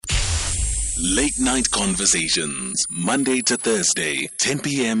Late Night Conversations, Monday to Thursday, 10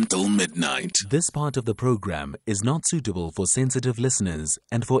 p.m. till midnight. This part of the program is not suitable for sensitive listeners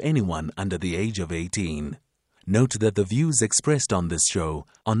and for anyone under the age of 18. Note that the views expressed on this show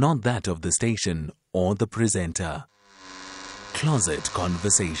are not that of the station or the presenter. Closet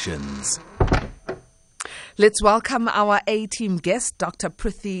Conversations. Let's welcome our A-team guest, Dr.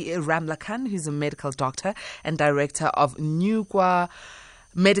 Prithy Ramlachan, who's a medical doctor and director of Newkwa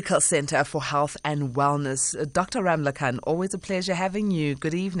Medical Center for Health and Wellness. Dr. Ramlachan, always a pleasure having you.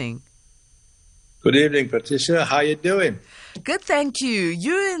 Good evening. Good evening, Patricia. How are you doing? Good, thank you.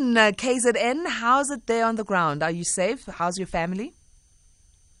 You in KZN, how's it there on the ground? Are you safe? How's your family?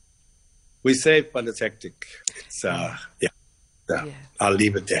 We're safe, but it's hectic. It's, I'll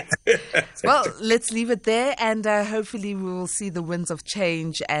leave it there. Well, let's leave it there, and hopefully we will see the winds of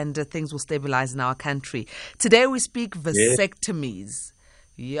change and things will stabilize in our country. Today we speak vasectomies.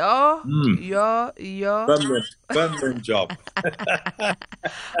 Permanent job.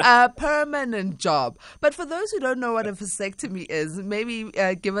 Permanent job. But for those who don't know what a vasectomy is, maybe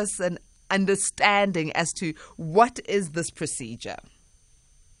give us an understanding as to what is this procedure.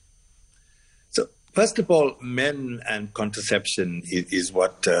 So, first of all, men and contraception is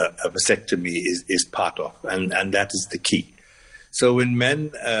what a vasectomy is part of, and that is the key. So when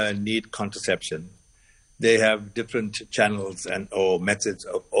men need contraception, they have different channels or methods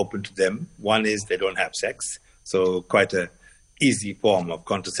open to them. One is they don't have sex, so quite an easy form of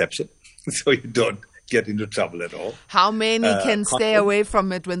contraception, so you don't get into trouble at all. How many can stay away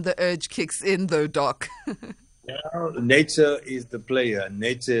from it when the urge kicks in, though, Doc? Well, nature is the player.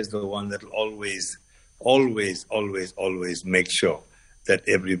 Nature is the one that will always make sure that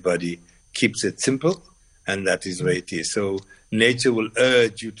everybody keeps it simple, and that is where it is. So nature will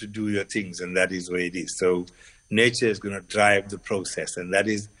urge you to do your things, and that is where it is. So nature is going to drive the process, and that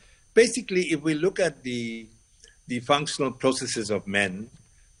is basically, if we look at the functional processes of men,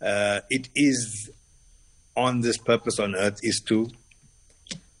 it is on this purpose on earth is to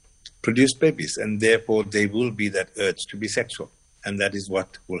produce babies, and therefore there will be that urge to be sexual, and that is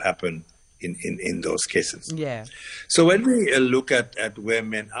what will happen in those cases. Yeah. So when we look at where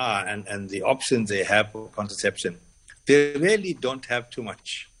men are and the options they have for contraception, they really don't have too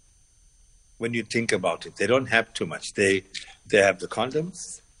much. When you think about it, they don't have too much. They have the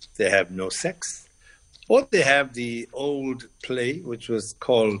condoms, they have no sex, or they have the old play, which was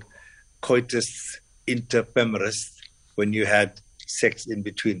called coitus interfemoris, when you had sex in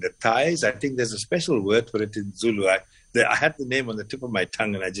between the thighs. I think there's a special word for it in Zulu. I had the name on the tip of my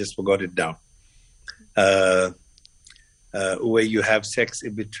tongue and I just forgot it down. Where you have sex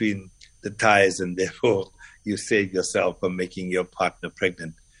in between the thighs and therefore you save yourself from making your partner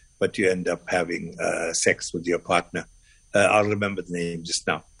pregnant, but you end up having sex with your partner. I'll remember the name just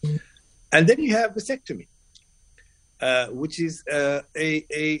now. And then you have vasectomy, which is a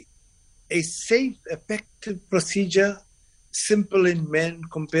safe, effective procedure, simple in men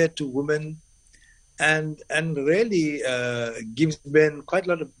compared to women, and really gives men quite a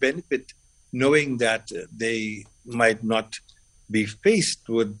lot of benefit, knowing that they might not be faced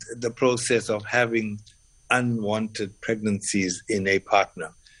with the process of having unwanted pregnancies in a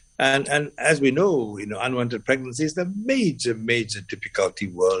partner. And as we know, unwanted pregnancy is a major difficulty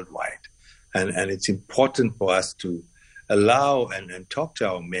worldwide. And it's important for us to allow and talk to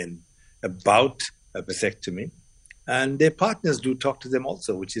our men about a vasectomy. And their partners do talk to them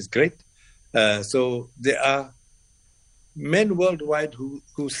also, which is great. So there are men worldwide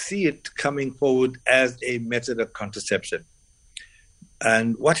who see it coming forward as a method of contraception.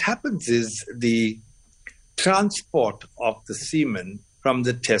 And what happens is the transport of the semen from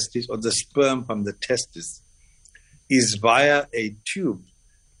the testis, or the sperm from the testis, is via a tube,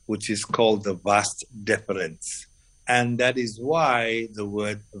 which is called the vas deferens. And that is why the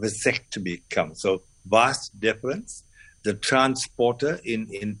word vasectomy comes. So vas deferens, the transporter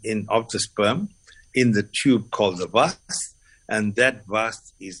of the sperm in the tube called the vas, and that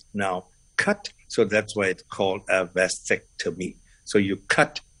vas is now cut, so that's why it's called a vasectomy. So you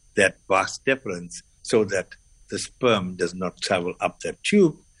cut that vas deferens so that the sperm does not travel up that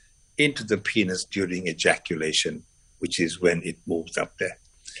tube into the penis during ejaculation, which is when it moves up there.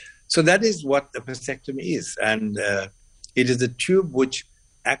 So that is what a vasectomy is, and it is a tube which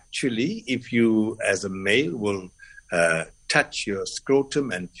actually, if you as a male will touch your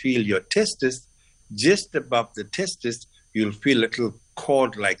scrotum and feel your testis, just above the testis, you'll feel a little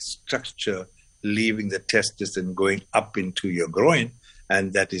cord-like structure leaving the testis and going up into your groin,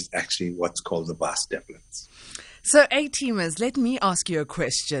 and that is actually what's called the vas deferens. So, A-teamers, let me ask you a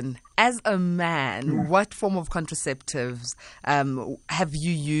question. As a man, what form of contraceptives have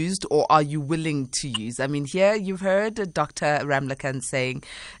you used or are you willing to use? I mean, here you've heard Dr. Ramlachan saying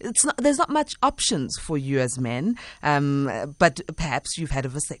there's not much options for you as men, but perhaps you've had a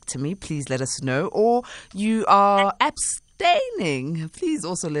vasectomy. Please let us know. Or you are abstaining. Please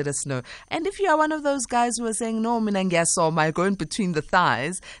also let us know. And if you are one of those guys who are saying, no, minangiasom, I go in between the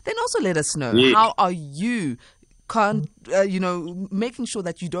thighs, then also let us know. Yeah. How are you making sure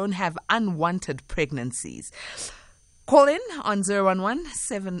that you don't have unwanted pregnancies? Call in on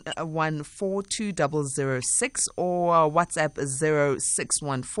 011-714-2006 or WhatsApp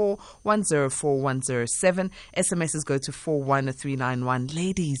 0614-104-107. SMSs go to 41391.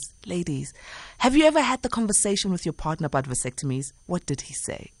 Ladies, have you ever had the conversation with your partner about vasectomies? What did he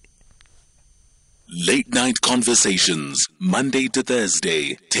say? Late Night Conversations, Monday to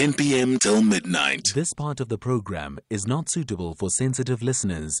Thursday, 10 p.m. till midnight. This part of the program is not suitable for sensitive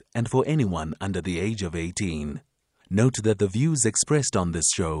listeners and for anyone under the age of 18. Note that the views expressed on this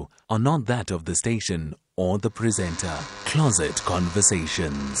show are not that of the station or the presenter. Closet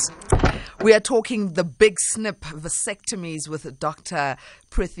Conversations. We are talking the big snip, vasectomies, with Dr.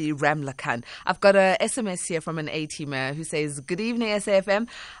 Prithy Ramlachan. I've got a SMS here from an A-teamer who says, good evening, SAFM.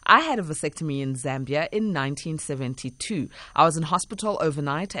 I had a vasectomy in Zambia in 1972. I was in hospital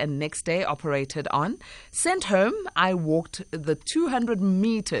overnight and next day operated on. Sent home, I walked the 200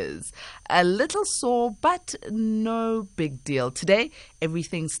 meters. A little sore, but no big deal. Today,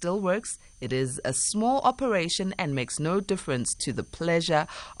 everything still works. It is a small operation and makes no difference to the pleasure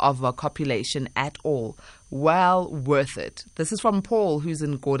of a copulation at all. Well worth it. This is from Paul, who's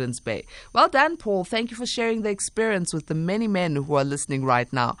in Gordons Bay. Well done, Paul. Thank you for sharing the experience with the many men who are listening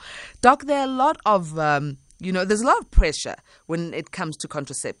right now. Doc, there are a lot of, there's a lot of pressure when it comes to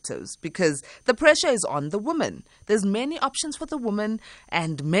contraceptives because the pressure is on the woman. There's many options for the woman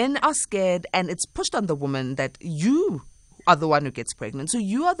and men are scared and it's pushed on the woman that you are the one who gets pregnant. So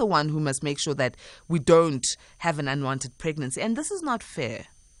you are the one who must make sure that we don't have an unwanted pregnancy. And this is not fair.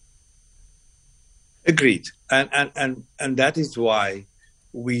 Agreed. And that is why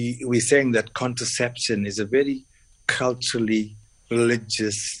we're saying that contraception is a very culturally,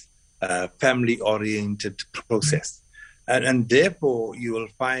 religious, family-oriented process. And therefore, you will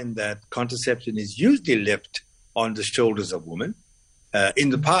find that contraception is usually left on the shoulders of women.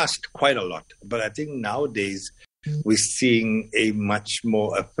 In the past, quite a lot. But I think nowadays, we're seeing a much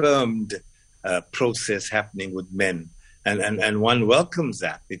more affirmed process happening with men. And one welcomes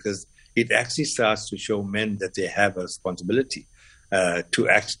that because it actually starts to show men that they have a responsibility to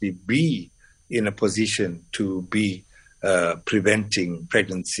actually be in a position to be preventing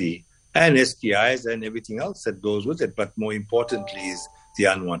pregnancy and STIs and everything else that goes with it. But more importantly is the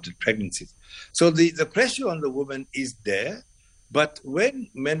unwanted pregnancies. So the pressure on the woman is there. But when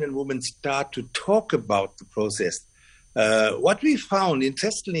men and women start to talk about the process, what we found,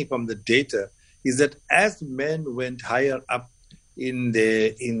 interestingly from the data, is that as men went higher up in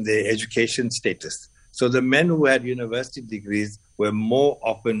their education status, so the men who had university degrees were more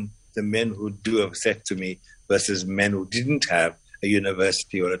often the men who do a vasectomy versus men who didn't have a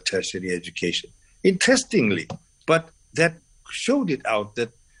university or a tertiary education. Interestingly, but that showed it out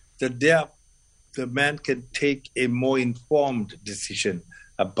that the man can take a more informed decision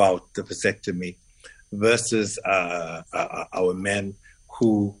about the vasectomy versus our men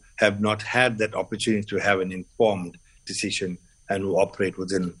who have not had that opportunity to have an informed decision and who operate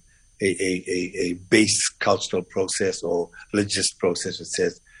within a base cultural process or religious process that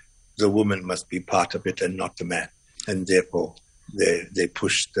says the woman must be part of it and not the man. And therefore, they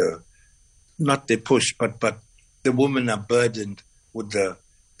push but the women are burdened with the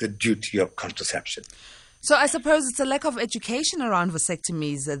duty of contraception. So I suppose it's a lack of education around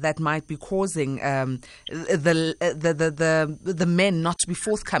vasectomies that might be causing the men not to be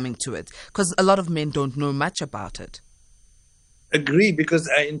forthcoming to it, because a lot of men don't know much about it. Agree, because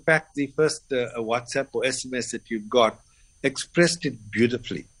in fact the first WhatsApp or SMS that you got expressed it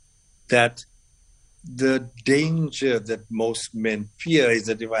beautifully, that the danger that most men fear is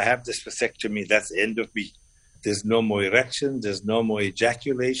that if I have this vasectomy, that's the end of me. There's no more erection, there's no more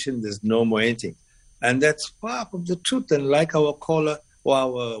ejaculation, there's no more anything. And that's far from the truth. And like our caller or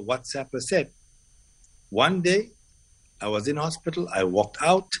our WhatsApper said, one day I was in hospital, I walked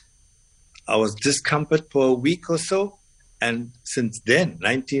out, I was discomfort for a week or so. And since then,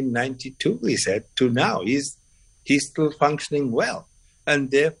 1992, he said, to now, he's still functioning well.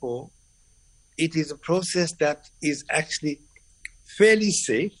 And therefore, it is a process that is actually fairly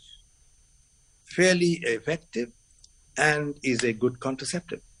safe, fairly effective, and is a good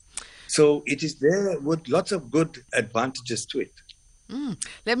contraceptive. So it is there with lots of good advantages to it.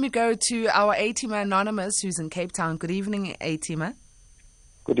 Let me go to our A-Teamer Anonymous, who's in Cape Town. Good evening, A-Teamer.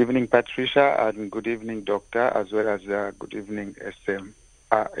 Good evening, Patricia, and good evening, Doctor, as well as good evening,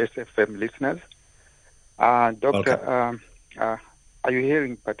 SFM listeners. Doctor, are you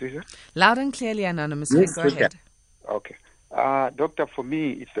hearing, Patricia? Loud and clearly, Anonymous. Yes, go ahead. Okay. Doctor, for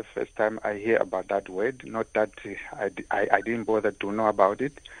me, it's the first time I hear about that word. Not that I didn't bother to know about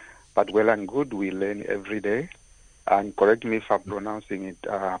it, but well and good, we learn every day. And correct me if I'm pronouncing it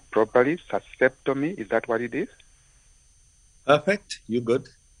properly. Vasectomy, is that what it is? Perfect. You good?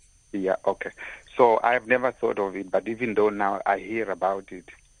 Yeah, okay. So I've never thought of it, but even though now I hear about it,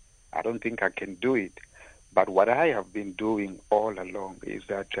 I don't think I can do it. But what I have been doing all along is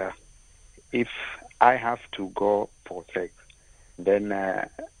that if I have to go for sex, then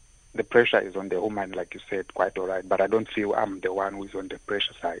the pressure is on the woman, like you said, quite all right, but I don't feel I'm the one who is on the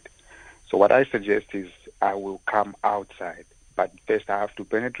pressure side. So what I suggest is I will come outside. But first I have to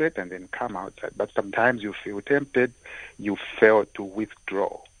penetrate and then come outside. But sometimes you feel tempted, you fail to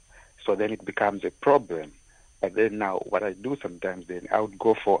withdraw. So then it becomes a problem. But then now what I do sometimes then, I would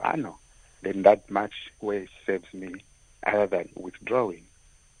go for anal. Then that much way saves me other than withdrawing.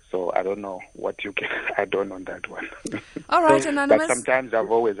 So I don't know what you can add on that one. All right, Anonymous. But sometimes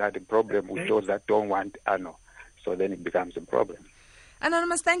I've always had a problem with those that don't want anal. So then it becomes a problem.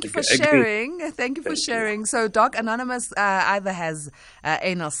 Anonymous, thank you for sharing. Thank you for sharing. So, Doc, Anonymous either has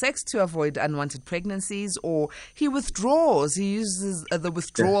anal sex to avoid unwanted pregnancies, or he withdraws. He uses the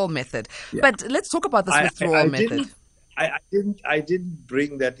withdrawal method. Yeah. But let's talk about this withdrawal method. I didn't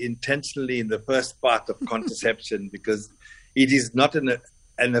bring that intentionally in the first part of contraception because it is not an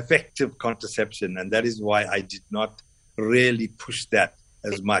effective contraception, and that is why I did not really push that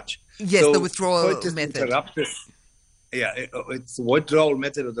as much. Yes, so the withdrawal method. Yeah, it's the withdrawal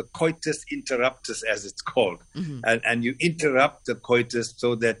method of the coitus interruptus, as it's called. Mm-hmm. And you interrupt the coitus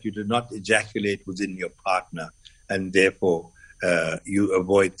so that you do not ejaculate within your partner, and therefore you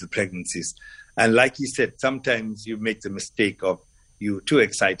avoid the pregnancies. And like you said, sometimes you make the mistake of you're too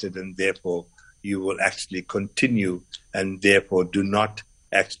excited, and therefore you will actually continue, and therefore do not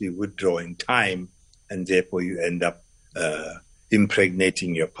actually withdraw in time, and therefore you end up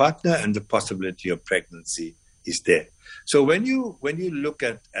impregnating your partner, and the possibility of pregnancy is there. So when you look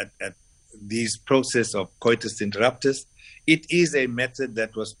at these process of coitus interruptus, it is a method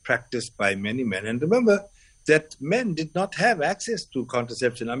that was practiced by many men. And remember that men did not have access to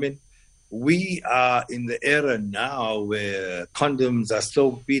contraception. I mean, we are in the era now where condoms are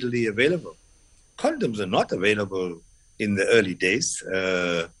so readily available. Condoms are not available in the early days.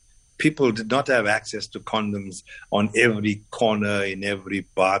 People did not have access to condoms on every corner, in every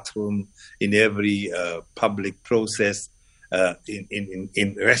bathroom, in every public process,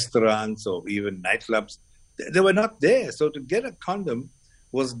 in restaurants or even nightclubs. They were not there. So to get a condom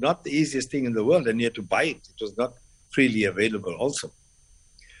was not the easiest thing in the world, and you had to buy it. It was not freely available also.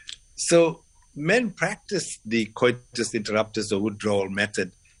 So men practiced the coitus interruptus or withdrawal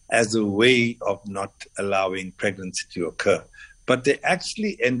method as a way of not allowing pregnancy to occur. But they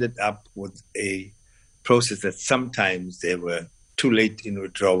actually ended up with a process that sometimes they were too late in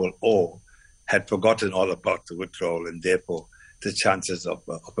withdrawal or had forgotten all about the withdrawal, and therefore the chances of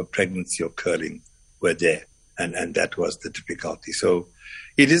a pregnancy occurring were there. And that was the difficulty. So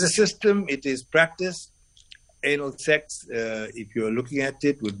it is a system, it is practice. Anal sex, if you're looking at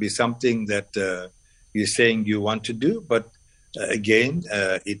it, would be something that you're saying you want to do. But again,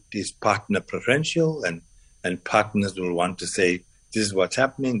 it is partner preferential, and partners will want to say, this is what's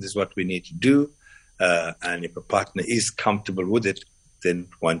happening, this is what we need to do. And if a partner is comfortable with it, then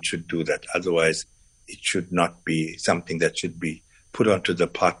one should do that. Otherwise, it should not be something that should be put onto the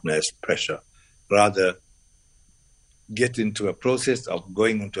partner as pressure. Rather, get into a process of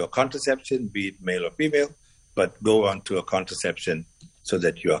going into a contraception, be it male or female, but go on to a contraception so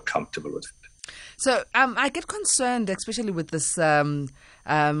that you are comfortable with it. So I get concerned, especially with this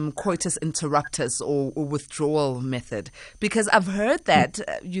coitus interruptus or withdrawal method, because I've heard that,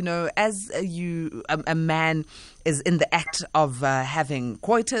 as a man is in the act of having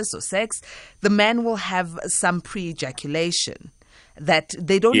coitus or sex, the man will have some pre-ejaculation that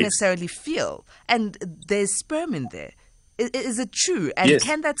they don't necessarily feel, and there's sperm in there. Is it true? And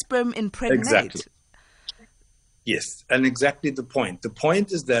can that sperm impregnate? Exactly. Yes, and exactly the point. The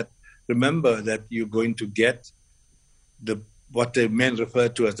point is that remember that you're going to get what the men refer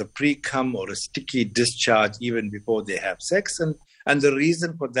to as a pre-cum or a sticky discharge even before they have sex. And the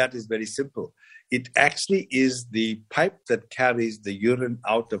reason for that is very simple. It actually is the pipe that carries the urine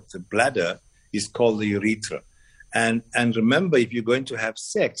out of the bladder is called the urethra. And remember, if you're going to have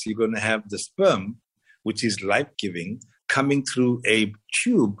sex, you're going to have the sperm, which is life-giving, coming through a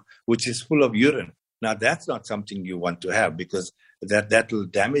tube which is full of urine. Now, that's not something you want to have because that will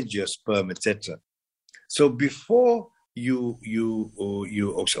damage your sperm, etc. So before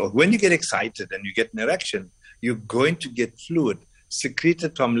when you get excited and you get an erection, you're going to get fluid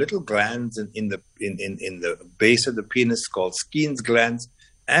secreted from little glands in the base of the penis called Skene's glands,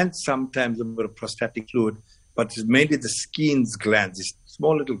 and sometimes a bit of prostatic fluid, but it's mainly the Skene's glands, these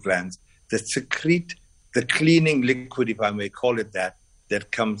small little glands that secrete the cleaning liquid, if I may call it that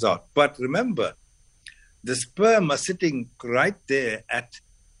comes out. But remember, the sperm are sitting right there at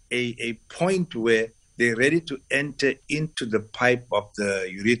a point where they're ready to enter into the pipe of the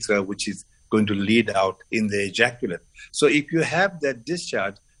urethra, which is going to lead out in the ejaculate. So if you have that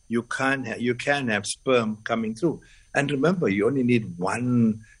discharge, you can have sperm coming through. And remember, you only need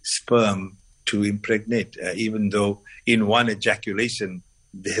one sperm to impregnate, even though in one ejaculation,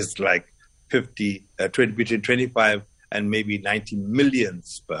 there's like between 25 and maybe 90 million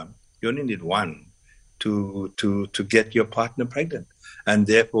sperm. You only need one to get your partner pregnant. And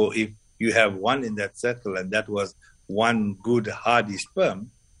therefore, if you have one in that circle and that was one good hardy sperm,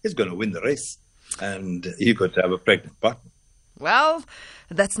 it's going to win the race. And you're going to have a pregnant partner. Well,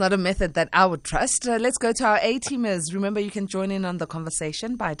 that's not a method that I would trust. Let's go to our A-teamers. Remember, you can join in on the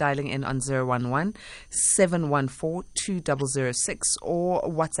conversation by dialing in on 011-714-2006 or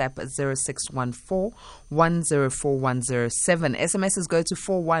WhatsApp at 0614-104107. SMSs go to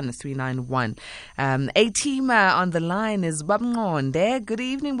 41391. A-teamer on the line is Babngonde. Good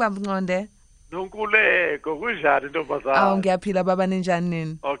evening, Babngonde.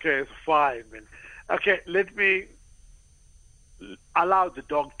 Okay, it's fine, man. Okay, let me allow the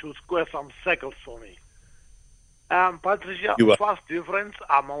dog to square some circles for me. Patricia, first difference,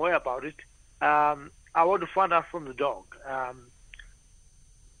 I'm aware about it. I want to find out from the dog.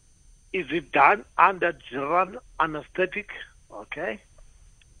 Is it done under general anesthetic? Okay.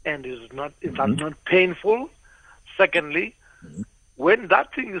 And is that not painful? Secondly, when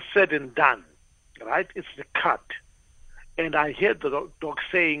that thing is said and done, right, it's the cut. And I hear the dog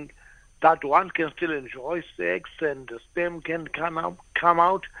saying that one can still enjoy sex and the sperm can come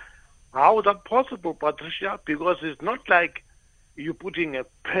out. How is that possible, Patricia? Because it's not like you're putting a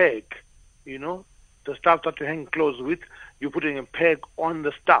peg, the stuff that you hang clothes with, you're putting a peg on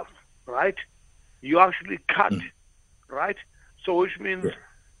the stuff, right? You actually cut, right? So which means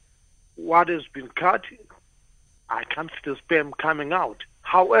what has been cut, I can't see the sperm coming out.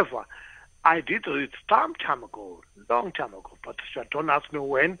 However, I did read long time ago, Patricia, don't ask me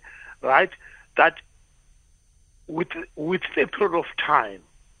when, right, that with a period of time,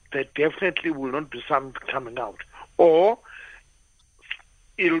 there definitely will not be some coming out. Or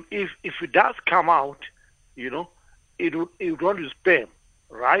if it does come out, it won't be sperm,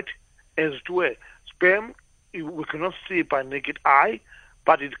 right? As to a sperm, we cannot see it by naked eye,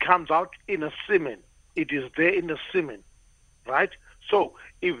 but it comes out in a semen. It is there in the semen, right? So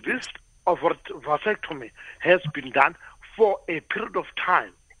if this vasectomy has been done for a period of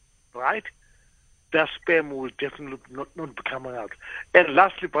time, right, the sperm will definitely not be coming out. And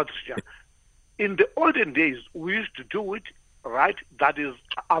lastly, Patricia, in the olden days, we used to do it, right, that is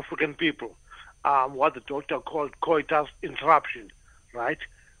African people, what the doctor called coitus interruption, right?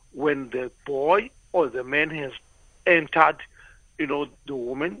 When the boy or the man has entered, the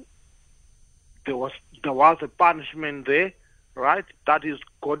woman, there was a punishment there, right? That is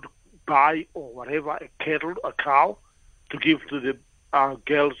God buy or whatever, a cattle, a cow, to give to the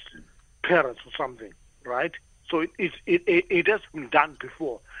girl's parents or something, right? So it has been done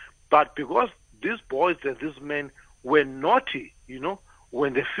before. But because these boys and these men were naughty,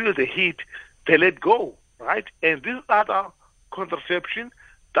 when they feel the heat, they let go, right? And this other contraception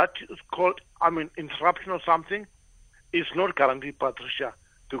that is called, interruption or something, is not guaranteed, Patricia.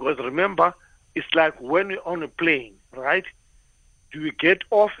 Because remember, it's like when you're on a plane, right? Do you get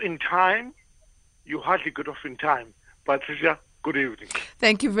off in time? You hardly get off in time. Patricia, good evening.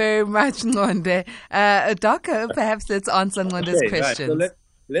 Thank you very much, Ngonde. Doc, perhaps let's answer Ngonde's question. Right. So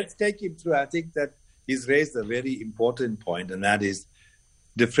let's take him through. I think that he's raised a very important point, and that is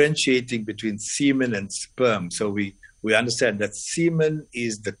differentiating between semen and sperm. So we understand that semen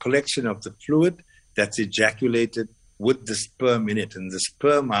is the collection of the fluid that's ejaculated with the sperm in it. And the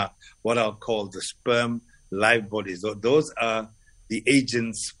sperm are what I'll call the sperm live bodies. Those are the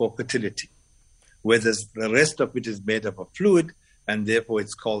agents for fertility, whereas the rest of it is made up of fluid, and therefore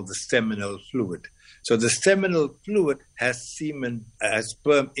it's called the seminal fluid. So the seminal fluid has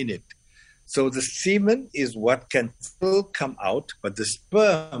sperm in it. So the semen is what can still come out, but the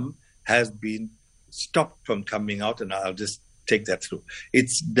sperm has been stopped from coming out, and I'll just take that through.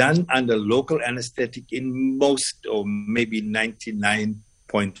 It's done under local anesthetic in most, or maybe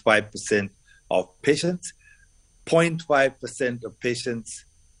 99.5% of patients. 0.5% of patients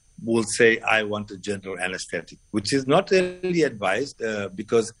will say, I want a general anesthetic, which is not really advised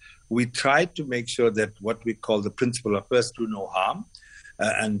because we try to make sure that what we call the principle of first do no harm.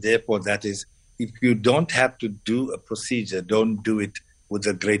 And therefore, that is, if you don't have to do a procedure, don't do it with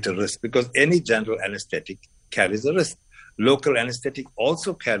a greater risk, because any general anesthetic carries a risk. Local anesthetic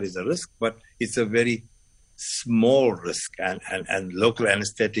also carries a risk, but it's a very small risk. And local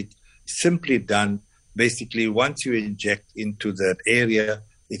anesthetic simply done, basically, once you inject into that area,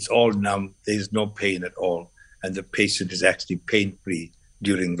 it's all numb, there's no pain at all, and the patient is actually pain-free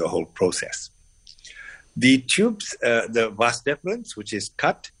during the whole process. The tubes, the vas deferens, which is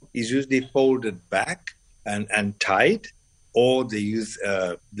cut, is usually folded back and tied, or they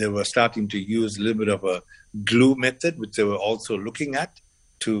were starting to use a little bit of a glue method, which they were also looking at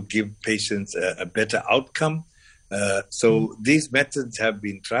to give patients a better outcome. So these methods have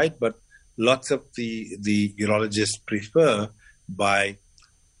been tried, but lots of the urologists prefer by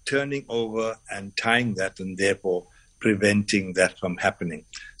turning over and tying that, and therefore preventing that from happening.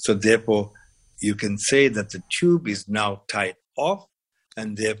 So therefore, you can say that the tube is now tied off,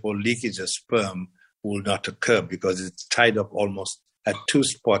 and therefore leakage of sperm will not occur because it's tied up almost at two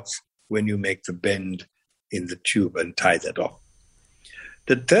spots when you make the bend in the tube and tie that off.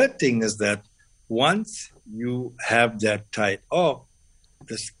 The third thing is that once you have that tied off,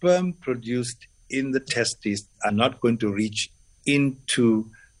 the sperm produced in the testes are not going to reach into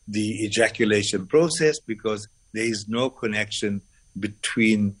the ejaculation process because there is no connection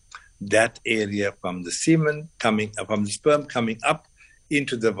between that area from the semen from the sperm coming up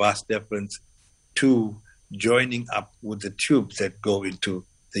into the vas deferens to joining up with the tubes that go into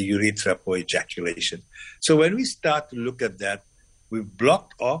the urethra for ejaculation. So when we start to look at that, we've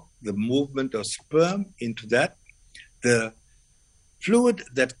blocked off the movement of sperm into that. The fluid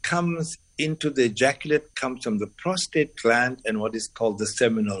that comes into the ejaculate comes from the prostate gland and what is called the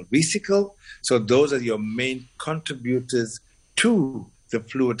seminal vesicle. So those are your main contributors to the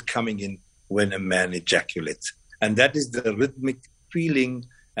fluid coming in when a man ejaculates. And that is the rhythmic feeling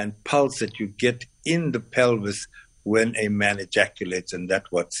and pulse that you get in the pelvis when a man ejaculates, and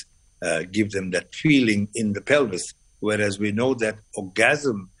that's what gives them that feeling in the pelvis. Whereas we know that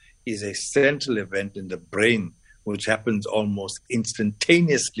orgasm is a central event in the brain, which happens almost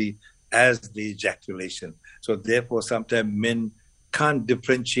instantaneously as the ejaculation. So therefore, sometimes men can't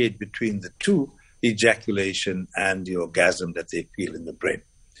differentiate between the two, ejaculation and the orgasm that they feel in the brain.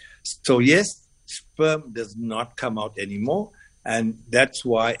 So yes, sperm does not come out anymore, and that's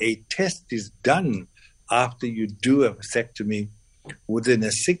why a test is done after you do a vasectomy within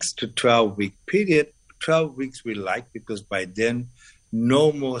a 6 to 12 week period. 12 weeks we like because by then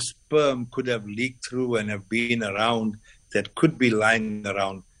no more sperm could have leaked through and have been around that could be lying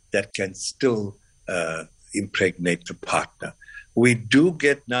around that can still impregnate the partner. We do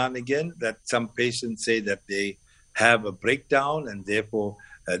get now and again that some patients say that they have a breakdown and therefore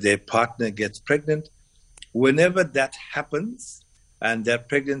their partner gets pregnant. Whenever that happens and that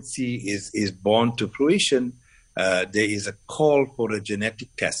pregnancy is born to fruition, there is a call for a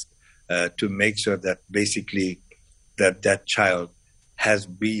genetic test to make sure that basically that child has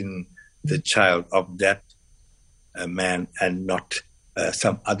been the child of that man and not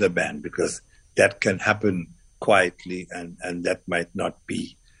some other man, because that can happen quietly and that might not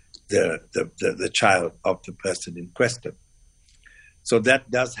be the child of the person in question. So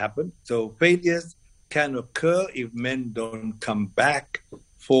that does happen. So failures can occur if men don't come back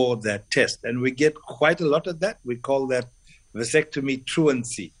for that test. And we get quite a lot of that. We call that vasectomy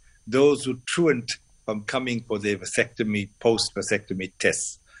truancy. Those who truant from coming for their vasectomy, post-vasectomy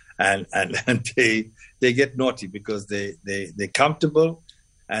tests. And they get naughty because they're comfortable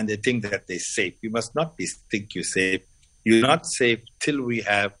and they think that they're safe. You must not think you're safe. You're not safe till we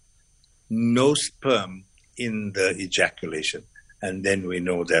have no sperm in the ejaculation. And then we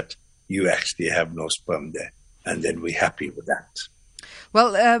know that you actually have no sperm there. And then we're happy with that.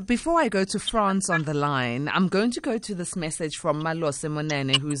 Well, before I go to France on the line, I'm going to go to this message from Malose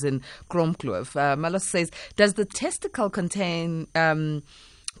Monene, who's in Kromkloof. Malose says, does the testicle continue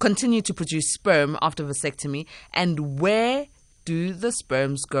to produce sperm after vasectomy? And where do the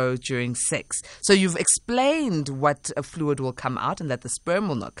sperms go during sex? So you've explained what a fluid will come out and that the sperm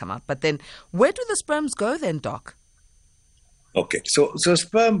will not come out. But then where do the sperms go then, Doc? Okay, so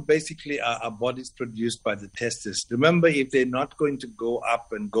sperm basically are bodies produced by the testes. Remember, if they're not going to go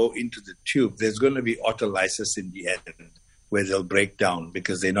up and go into the tube, there's going to be autolysis in the end where they'll break down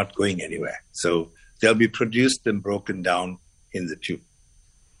because they're not going anywhere. So they'll be produced and broken down in the tube.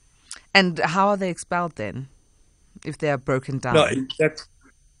 And how are they expelled then, if they are broken down?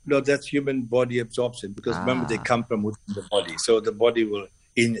 That's human body absorption, because remember, they come from within the body. So the body will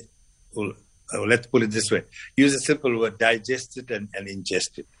let's put it this way, use a simple word, digest it and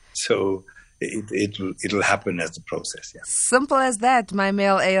ingest it. So it'll happen as a process. Yeah. Simple as that, my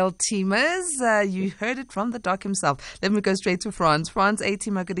male AL teamers. You heard it from the doc himself. Let me go straight to Franz. Franz,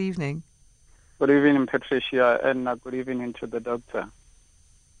 A-teamer, good evening. Good evening, Patricia, and good evening to the doctor.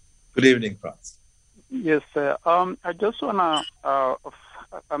 Good evening, Franz. Yes, sir. I just want to,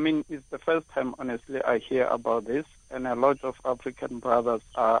 it's the first time, honestly, I hear about this, and a lot of African brothers,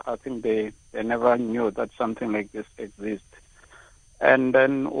 I think they never knew that something like this exists. And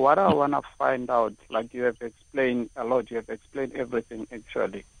then what I want to find out, like you have explained a lot, you have explained everything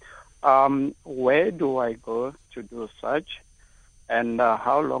actually. Where do I go to do such? And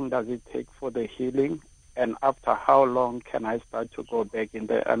how long does it take for the healing? And after how long can I start to go back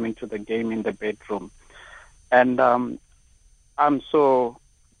to the game in the bedroom? And I'm so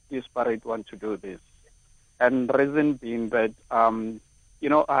desperate want to do this. And the reason being that,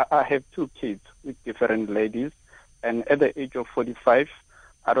 I have 2 kids with different ladies. And at the age of 45,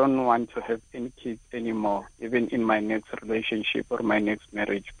 I don't want to have any kids anymore, even in my next relationship or my next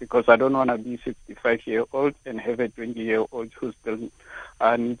marriage, because I don't want to be 65-year-old and have a 20-year-old who still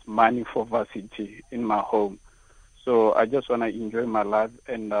needs money for varsity in my home. So I just want to enjoy my life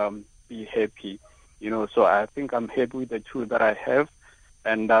and be happy, So I think I'm happy with the 2 that I have.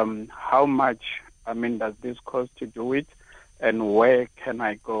 And how much, does this cost to do it? And where can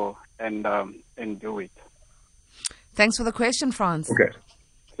I go and do it? Thanks for the question, Franz. Okay.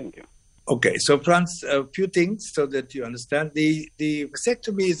 Thank you. Okay, so Franz, a few things so that you understand. The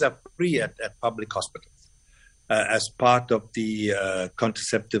vasectomies are free at public hospitals as part of the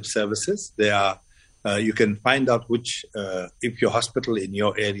contraceptive services. They are. You can find out which, if your hospital in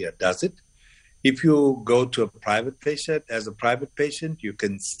your area does it. If you go to a private patient, you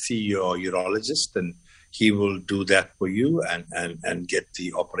can see your urologist, and he will do that for you and get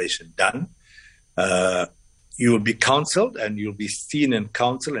the operation done. You will be counseled, and you'll be seen and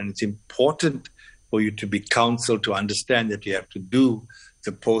counseled, and it's important for you to be counseled to understand that you have to do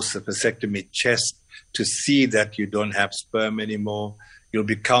the post-vasectomy test to see that you don't have sperm anymore. You'll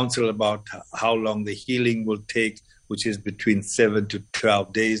be counseled about how long the healing will take, which is between 7 to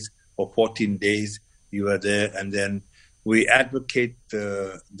 12 days or 14 days. You are there, and then we advocate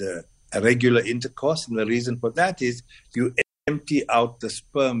the regular intercourse, and the reason for that is you empty out the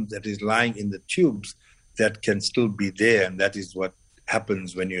sperm that is lying in the tubes that can still be there, and that is what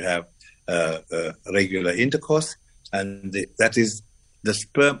happens when you have regular intercourse, and that is the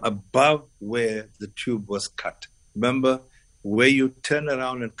sperm above where the tube was cut. Remember, where you turn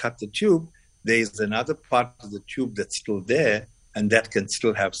around and cut the tube, there is another part of the tube that's still there, and that can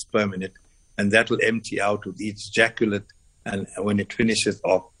still have sperm in it, and that will empty out with each ejaculate, and when it finishes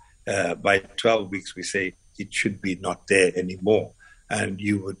off, by 12 weeks, we say it should be not there anymore. And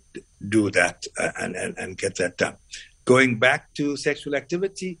you would do that and get that done. Going back to sexual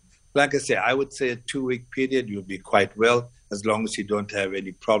activity, like I say, I would say a 2-week period, you'll be quite well, as long as you don't have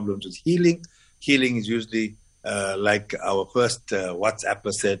any problems with healing. Healing is usually, like our first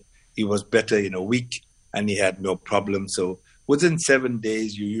WhatsApper said, he was better in a week and he had no problem. So within 7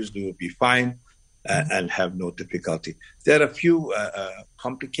 days, you usually will be fine and have no difficulty. There are a few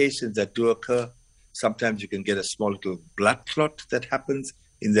complications that do occur. Sometimes you can get a small little blood clot that happens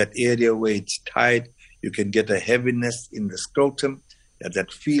in that area where it's tied. You can get a heaviness in the scrotum, that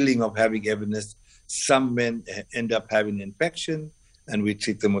feeling of having heaviness. Some men end up having infection, and we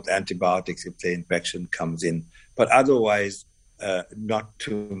treat them with antibiotics if the infection comes in. But otherwise, not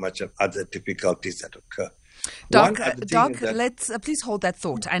too much of other difficulties that occur. Doc, let's please hold that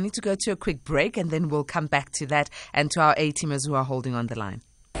thought. I need to go to a quick break, and then we'll come back to that and to our A-teamers who are holding on the line.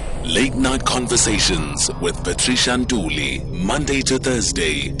 Late Night Conversations with Patricia Nduli, Monday to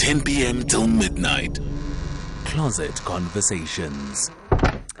Thursday, 10 p.m. till midnight. Closet Conversations.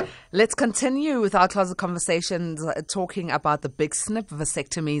 Let's continue with our closet conversations, talking about the big snip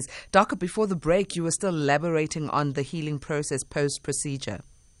vasectomies. Doc, before the break, you were still elaborating on the healing process post-procedure.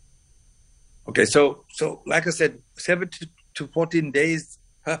 Okay, so like I said, 7 to 14 days,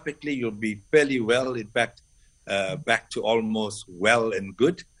 perfectly, you'll be fairly well. In fact, back to almost well and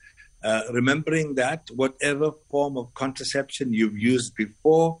good. Remembering that whatever form of contraception you've used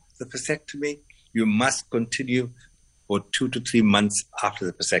before the vasectomy, you must continue for 2 to 3 months after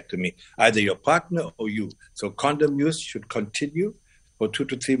the vasectomy, either your partner or you. So condom use should continue for 2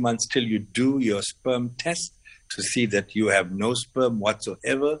 to 3 months till you do your sperm test to see that you have no sperm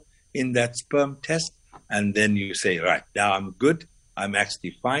whatsoever in that sperm test, and then you say, right, now I'm good, I'm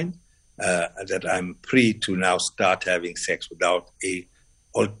actually fine, that I'm free to now start having sex without a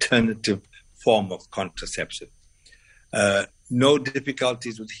alternative form of contraception. No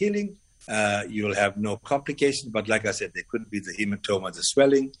difficulties with healing. You'll have no complications, but like I said, there could be the hematoma, the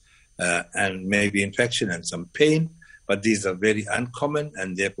swelling, and maybe infection and some pain, but these are very uncommon,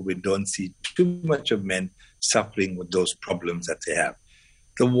 and therefore we don't see too much of men suffering with those problems that they have.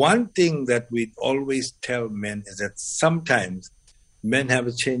 The one thing that we always tell men is that sometimes men have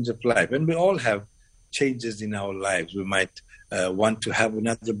a change of life, and we all have changes in our lives. We might want to have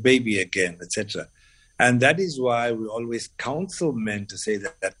another baby again, etc. And that is why we always counsel men to say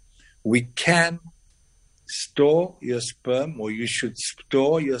that we can store your sperm, or you should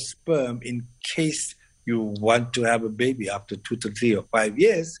store your sperm in case you want to have a baby. After 2 to 3 or 5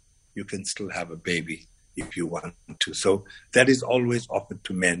 years, you can still have a baby if you want to. So that is always offered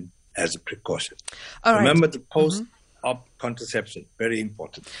to men as a precaution. All right. Remember the post-op contraception, very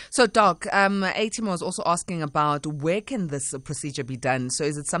important. So, Doc, ATM was also asking about where can this procedure be done? So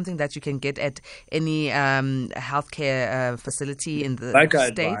is it something that you can get at any healthcare facility in the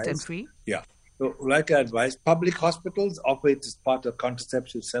state and free? Yeah. So, like I advised, public hospitals operate as part of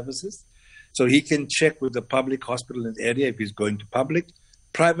contraceptive services. So he can check with the public hospital in the area if he's going to public.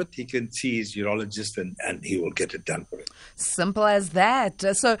 Private, he can see his urologist and he will get it done for him. Simple as that.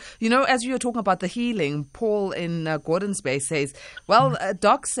 So, as you were talking about the healing, Paul in Gordon's Bay says, well,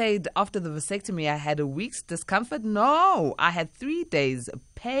 Doc said after the vasectomy I had a week's discomfort. No, I had 3 days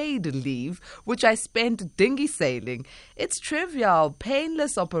paid leave, which I spent dinghy sailing. It's trivial,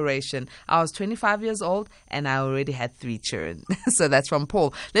 painless operation. I was 25 years old and I already had 3 children. So that's from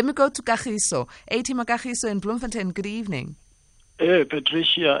Paul. Let me go to Kagiso. Atima Kagiso in Bloemfontein. Good evening. Hey,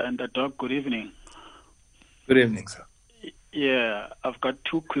 Patricia and the Doc, good evening. Good evening, sir. Yeah, I've got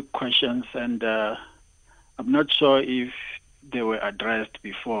 2 quick questions, and I'm not sure if they were addressed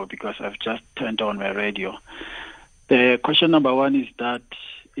before because I've just turned on my radio. The question number 1 is that,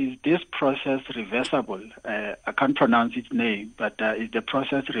 is this process reversible? I can't pronounce its name, but is the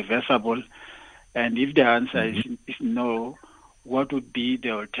process reversible? And if the answer is no, what would be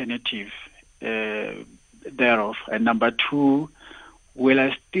the alternative thereof? And number 2, will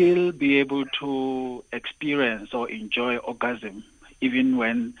I still be able to experience or enjoy orgasm even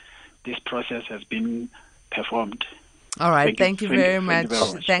when this process has been performed? All right. Thank you very much.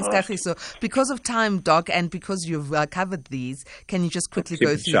 Thanks, Kagiso. Because of time, Doc, and because you've covered these, can you just quickly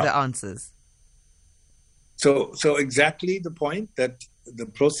go through the answers? So exactly the point that the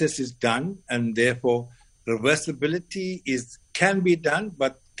process is done, and therefore reversibility can be done,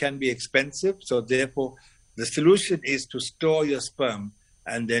 but can be expensive. So therefore, the solution is to store your sperm,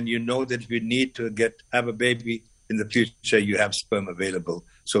 and then you know that if you need to have a baby in the future, you have sperm available.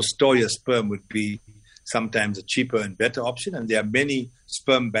 So store your sperm would be sometimes a cheaper and better option, and there are many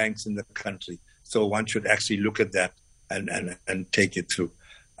sperm banks in the country. So one should actually look at that and take it through.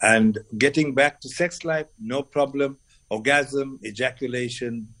 And getting back to sex life, no problem. Orgasm,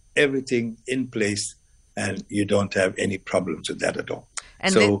 ejaculation, everything in place, and you don't have any problems with that at all.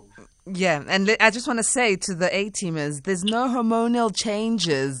 And I just want to say to the A-teamers, there's no hormonal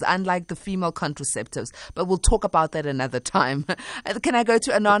changes, unlike the female contraceptives, but we'll talk about that another time. Can I go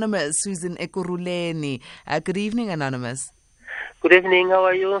to Anonymous, who's in Ekurhuleni? Good evening, Anonymous. Good evening, how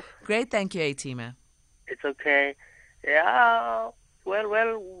are you? Great, thank you, A-teamer. It's okay. Yeah,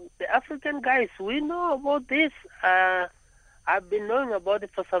 well, the African guys, we know about this. I've been knowing about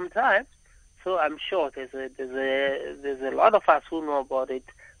it for some time, so I'm sure there's a lot of us who know about it.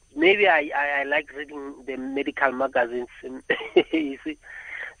 Maybe I like reading the medical magazines, you see.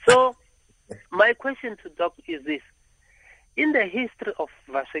 So my question to Doc is this. In the history of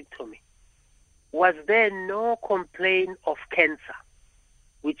vasectomy, was there no complaint of cancer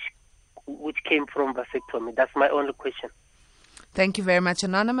which came from vasectomy? That's my only question. Thank you very much,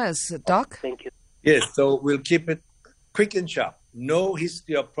 Anonymous. Doc? Thank you. Yes, so we'll keep it quick and sharp. No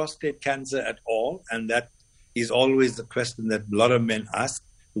history of prostate cancer at all, and that is always the question that a lot of men ask.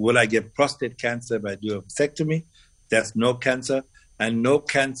 Will I get prostate cancer if I do a vasectomy? There's no cancer, and no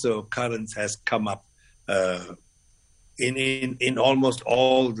cancer occurrence has come up in almost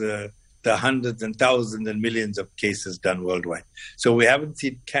all the hundreds and thousands and millions of cases done worldwide. So we haven't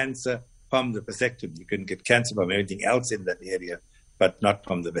seen cancer from the vasectomy. You can get cancer from everything else in that area, but not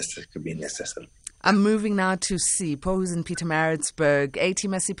from the vasectomy necessarily. I'm moving now to Sipho, who's in Pietermaritzburg.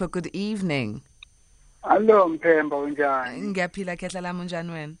 A-team Sipho, good evening. Hello, Mpemba, unjani? Ngiyaphila khetla lami unjani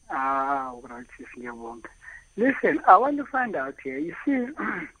wena? Right, ngiyabonga. Listen, I want to find out here. You see,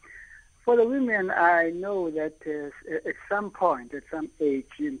 For the women, I know that at some point, at some age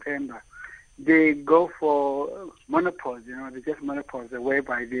in Pemba, they go for menopause, they just menopause,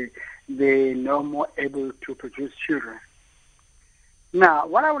 whereby they're no more able to produce children. Now,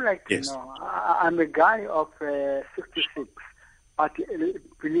 what I would like to know, I'm a guy of 66, but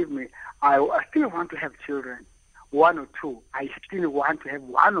believe me, I still want to have children, 1 or 2. I still want to have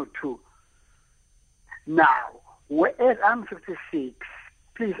 1 or 2. Now, whereas I'm 56,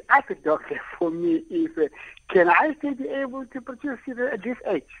 please ask the doctor for me if can I still be able to produce children at this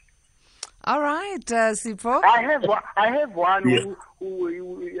age? All right, Sipho. I have one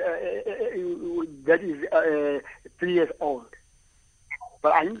who that is 3 years old.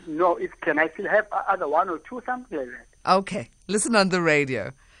 But I need to know if can I still have other 1 or 2, something like that. Okay, listen on the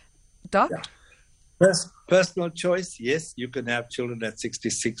radio. Doc? Yeah. Personal choice, yes, you can have children at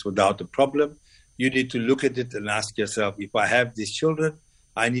 66 without a problem. You need to look at it and ask yourself, if I have these children,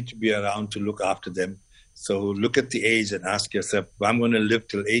 I need to be around to look after them. So look at the age and ask yourself, if I'm going to live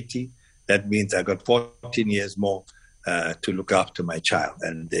till 80, that means I got 14 years more to look after my child,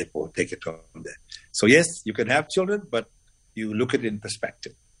 and therefore take it from there. So yes, you can have children, but you look at it in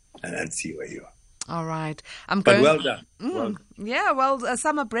perspective and see where you are. All right. Well done. Well done. Yeah, well,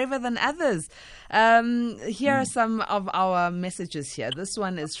 some are braver than others. Here are some of our messages here. This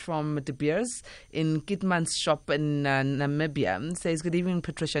one is from De Beers in Kitman's shop in Namibia. It says, good evening,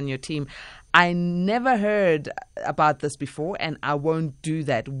 Patricia and your team. I never heard about this before, and I won't do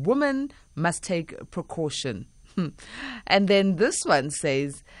that. Women must take precaution. And then this one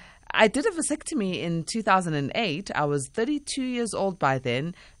says, I did a vasectomy in 2008. I was 32 years old by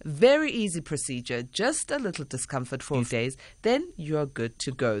then. Very easy procedure, just a little discomfort for days. Then you're good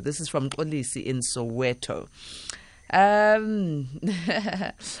to go. This is from Kolisi in Soweto.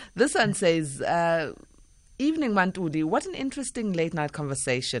 This one says, evening, Mantudi. What an interesting late-night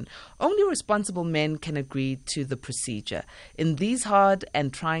conversation. Only responsible men can agree to the procedure. In these hard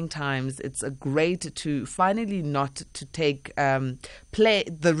and trying times, it's great to finally not to take play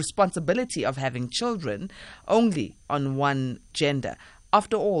the responsibility of having children only on one gender.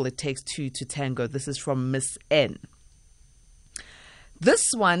 After all, it takes 2 to tango. This is from Miss N.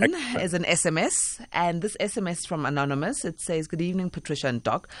 This one is an SMS, and this SMS from Anonymous. It says, good evening, Patricia and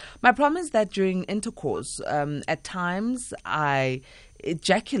Doc. My problem is that during intercourse, at times I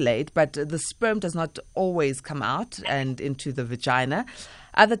ejaculate, but the sperm does not always come out and into the vagina.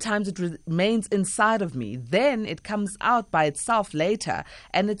 Other times it remains inside of me. Then it comes out by itself later,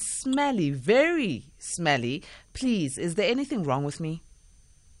 and it's smelly, very smelly. Please, is there anything wrong with me?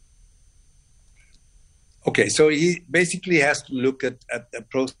 Okay, so he basically has to look at a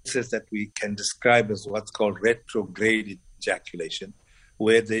process that we can describe as what's called retrograde ejaculation,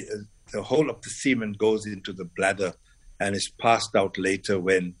 where the whole of the semen goes into the bladder and is passed out later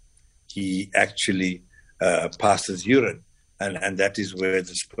when he actually passes urine, and that is where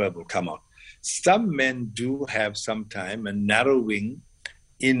the sperm will come out. Some men do have some time a narrowing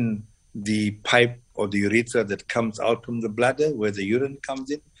in the pipe or the urethra that comes out from the bladder where the urine comes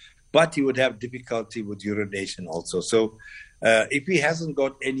in, but he would have difficulty with urination also. So if he hasn't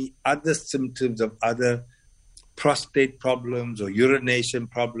got any other symptoms of other prostate problems or urination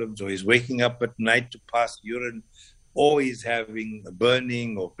problems, or he's waking up at night to pass urine, or he's having a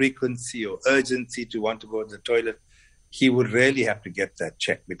burning or frequency or urgency to want to go to the toilet, he would really have to get that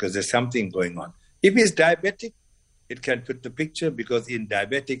checked because there's something going on. If he's diabetic, it can fit the picture because in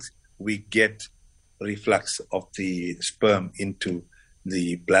diabetics, we get reflux of the sperm into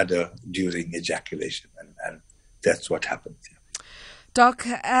the bladder during ejaculation, and that's what happens. Doc,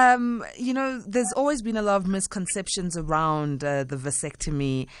 there's always been a lot of misconceptions around the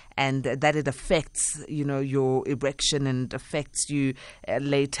vasectomy and that it affects, your erection and affects you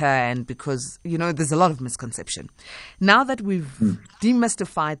later, and because, there's a lot of misconception. Now that we've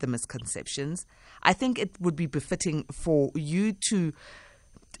demystified the misconceptions, I think it would be befitting for you to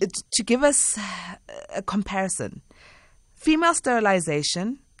give us a comparison. Female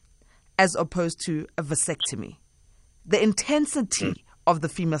sterilization as opposed to a vasectomy. The intensity of the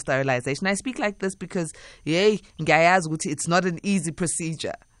female sterilization. I speak like this because, it's not an easy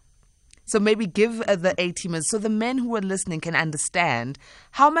procedure. So maybe give the A-teamers, so the men who are listening can understand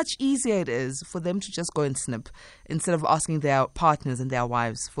how much easier it is for them to just go and snip instead of asking their partners and their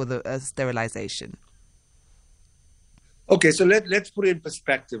wives for the sterilization. Okay, so let's put it in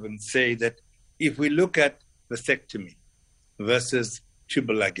perspective and say that if we look at vasectomy versus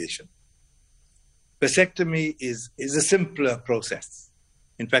tubal ligation, vasectomy is a simpler process.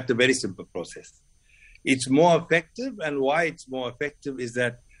 In fact, a very simple process. It's more effective, and why it's more effective is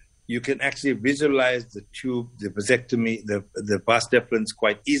that you can actually visualize the tube, the vasectomy, the vas deferens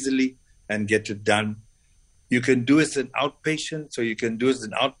quite easily. and get it done. You can do it as an outpatient, so you can do it as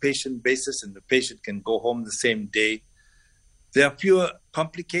an outpatient basis, and the patient can go home the same day. There are fewer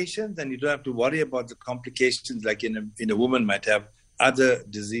complications, and you don't have to worry about the complications like in a woman might have other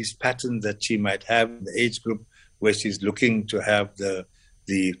disease patterns that she might have in the age group where she's looking to have the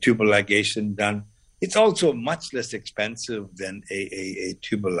tubal ligation done. It's also much less expensive than a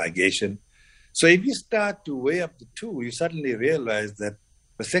tubal ligation. So if you start to weigh up the two, you suddenly realize that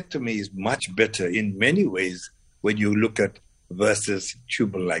vasectomy is much better in many ways when you look at versus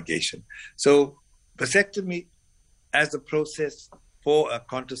tubal ligation. So vasectomy as a process for a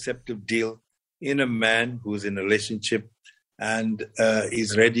contraceptive deal in a man who's in a relationship and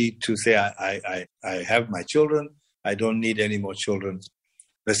is ready to say, I have my children, I don't need any more children.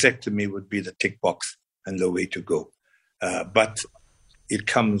 Vasectomy would be the tick box and the way to go. But it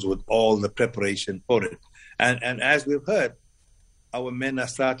comes with all the preparation for it. And as we've heard, our men are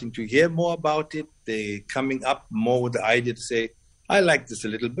starting to hear more about it. They're coming up more with the idea to say, I like this a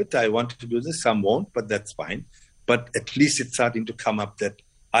little bit. I want to do this. Some won't, but that's fine. But at least it's starting to come up that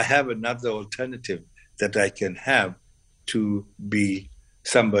I have another alternative that I can have to be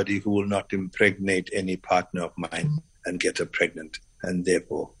somebody who will not impregnate any partner of mine and get her pregnant. And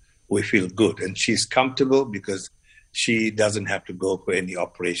therefore, we feel good. And she's comfortable because she doesn't have to go for any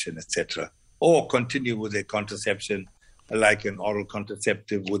operation, etc. Or continue with a contraception like an oral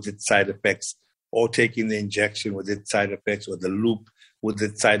contraceptive with its side effects, or taking the injection with its side effects, or the loop with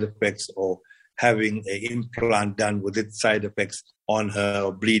its side effects, or having an implant done with its side effects on her,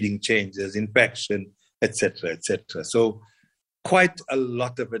 or bleeding changes, infection, etc., etc. So quite a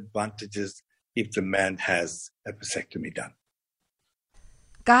lot of advantages if the man has a vasectomy done.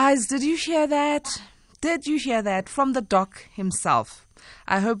 Guys, did you hear that? Did you hear that from the doc himself?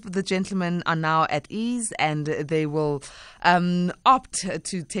 I hope the gentlemen are now at ease and they will opt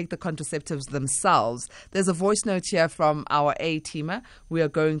to take the contraceptives themselves. There's a voice note here from our A-teamer. We are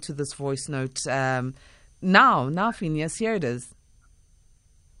going to this voice note now, Phineas. Here it is.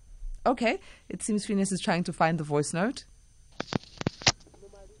 Okay, it seems Phineas is trying to find the voice note.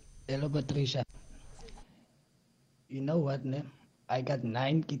 Hello, Patricia. You know what, ne? I got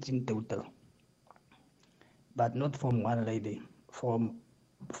 9 kids in total, but not from one lady, from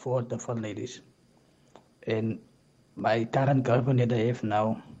 4 different ladies. And my current girlfriend that I have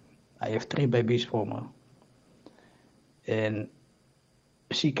now, I have 3 babies from her. And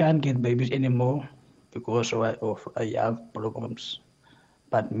she can't get babies anymore because of health problems.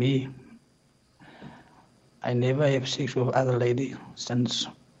 But me, I never have sex with other lady since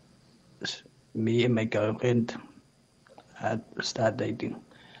me and my girlfriend had started dating.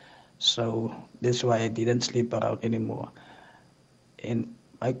 So that's why I didn't sleep around anymore. And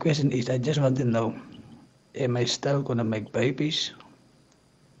my question is, I just want to know, am I still gonna make babies?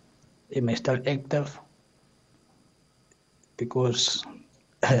 Am I still active? Because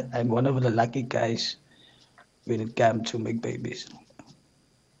I'm one of the lucky guys when it comes to make babies.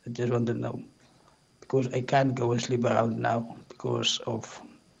 I just want to know, because I can't go and sleep around now because of,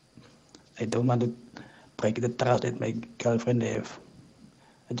 I don't want to break the trust that my girlfriend have.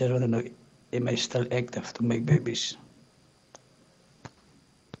 I just want to know, am I still active to make babies?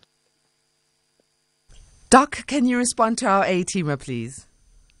 Doc, can you respond to our A-teamer, please?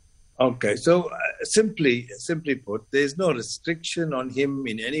 Okay, so simply put, there's no restriction on him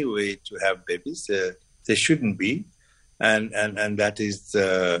in any way to have babies. There shouldn't be, and that is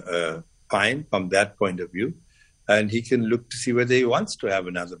fine from that point of view. And he can look to see whether he wants to have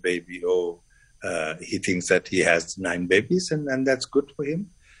another baby, or he thinks that he has 9 babies, and that's good for him.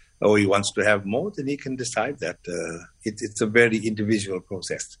 Or he wants to have more, then he can decide that. It's a very individual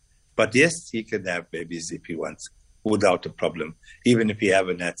process. But yes, he can have babies if he wants, without a problem. Even if he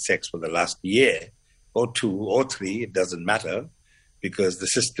haven't had sex for the last year, or 2 or 3, it doesn't matter, because the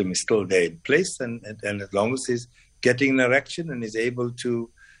system is still there in place. And as long as he's getting an erection and is able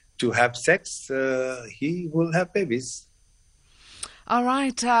to have sex, he will have babies. All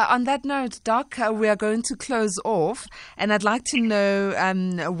right. On that note, Doc, we are going to close off, and I'd like to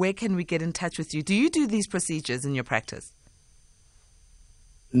know where can we get in touch with you? Do you do these procedures in your practice?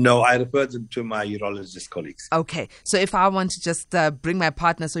 No, I refer them to my urologist colleagues. Okay. So if I want to just bring my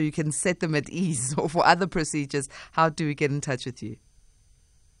partner so you can set them at ease, or for other procedures, how do we get in touch with you?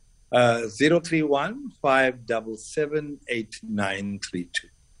 031 577 8932.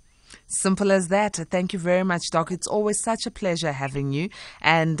 Simple as that. Thank you very much, Doc. It's always such a pleasure having you.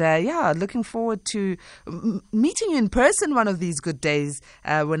 And looking forward to meeting you in person one of these good days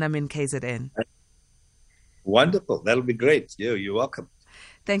when I'm in KZN. Wonderful. That'll be great. You're welcome.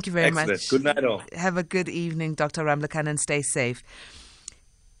 Thank you very Excellent. much. Good night all. Have a good evening, Dr. Ramlachan, and stay safe.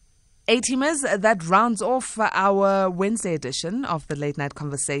 A-teamers, that rounds off our Wednesday edition of the Late Night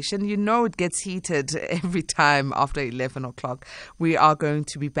Conversation. You know it gets heated every time after 11 o'clock. We are going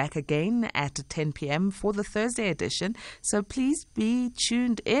to be back again at 10 p.m. for the Thursday edition. So please be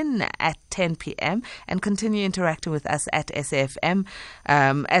tuned in at 10 p.m. and continue interacting with us at SAFM.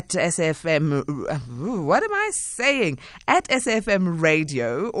 At SAFM, what am I saying? At SAFM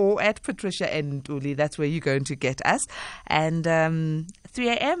Radio or at Patricia Nduli. That's where you're going to get us. And 3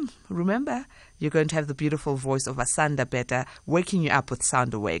 a.m., remember, you're going to have the beautiful voice of Asanda Beta waking you up with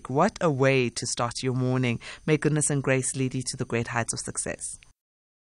Sound Awake. What a way to start your morning. May goodness and grace lead you to the great heights of success.